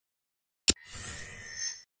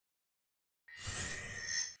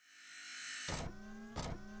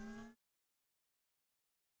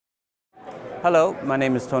Hello, my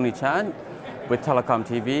name is Tony Chan with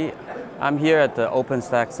TelecomTV. I'm here at the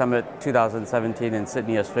OpenStack Summit 2017 in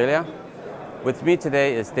Sydney, Australia. With me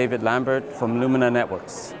today is David Lambert from Lumina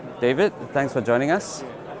Networks. David, thanks for joining us.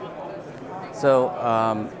 So,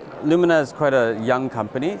 Lumina is quite a young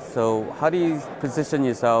company, so how do you position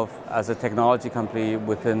yourself as a technology company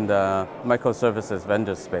within the microservices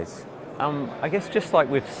vendor space? I guess just like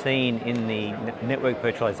we've seen in the network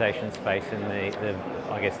virtualization space, in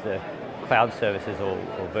the cloud services or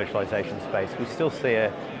virtualization space, we still see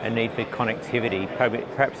a need for connectivity,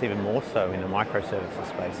 perhaps even more so in the microservices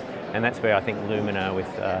space. And that's where I think Lumina with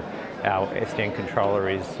our SDN controller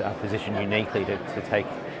is positioned uniquely to take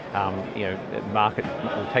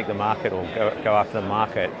take the market or go after the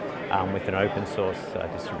market with an open source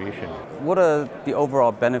distribution. What are the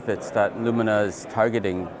overall benefits that Lumina is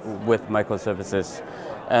targeting with microservices,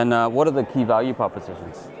 and what are the key value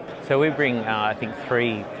propositions? So we bring, I think,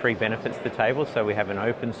 three benefits to the table. So we have an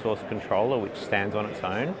open source controller which stands on its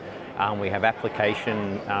own. We have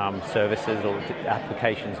application services or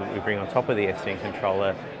applications that we bring on top of the SDN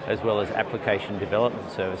controller, as well as application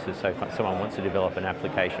development services. So if someone wants to develop an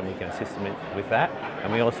application, we can assist them with that.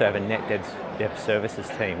 And we also have a NetDev services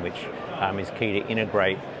team, which is key to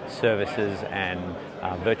integrate services and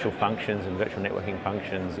virtual functions and virtual networking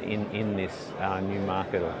functions in this new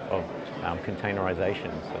market of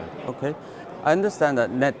containerization. So. Okay. I understand that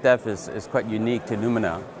NetDev is quite unique to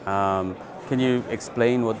Lumina. Can you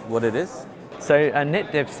explain what it is? So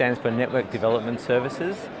NetDev stands for Network Development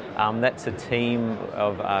Services. That's a team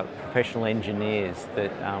of professional engineers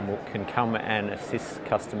that can come and assist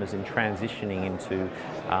customers in transitioning into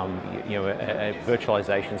a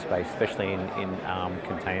virtualization space, especially in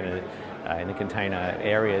the container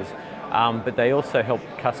areas. But they also help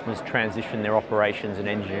customers transition their operations and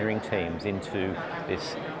engineering teams into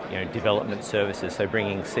this development services, so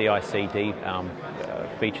bringing CI/CD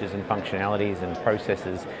features and functionalities and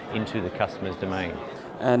processes into the customer's domain.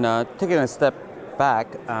 And taking a step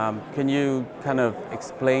back, can you kind of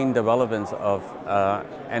explain the relevance of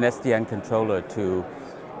an SDN controller to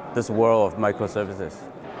this world of microservices?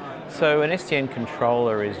 So an SDN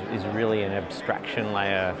controller is really an abstraction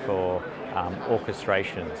layer for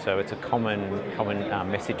orchestration. So it's a common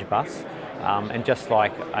message bus, and just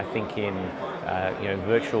like I think in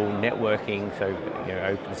virtual networking, so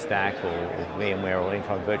OpenStack or VMware or any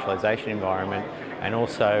type of virtualization environment, and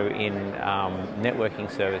also in networking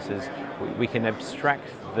services, we can abstract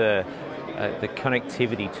the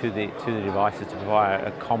connectivity to the devices to provide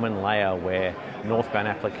a common layer where northbound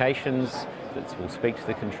applications that will speak to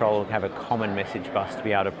the controller have a common message bus to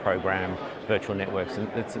be able to program virtual networks. And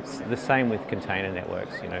it's the same with container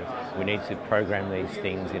networks. We need to program these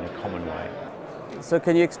things in a common way. So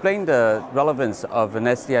can you explain the relevance of an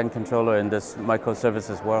SDN controller in this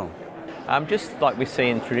microservices world? Just like we see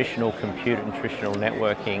in traditional compute and traditional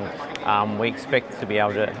networking, we expect to be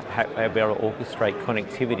able to orchestrate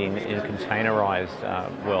connectivity in a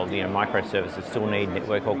containerized world. Microservices still need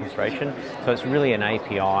network orchestration, so it's really an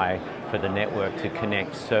API for the network to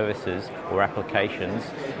connect services or applications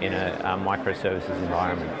in a microservices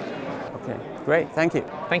environment. Okay, great, thank you.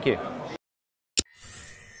 Thank you.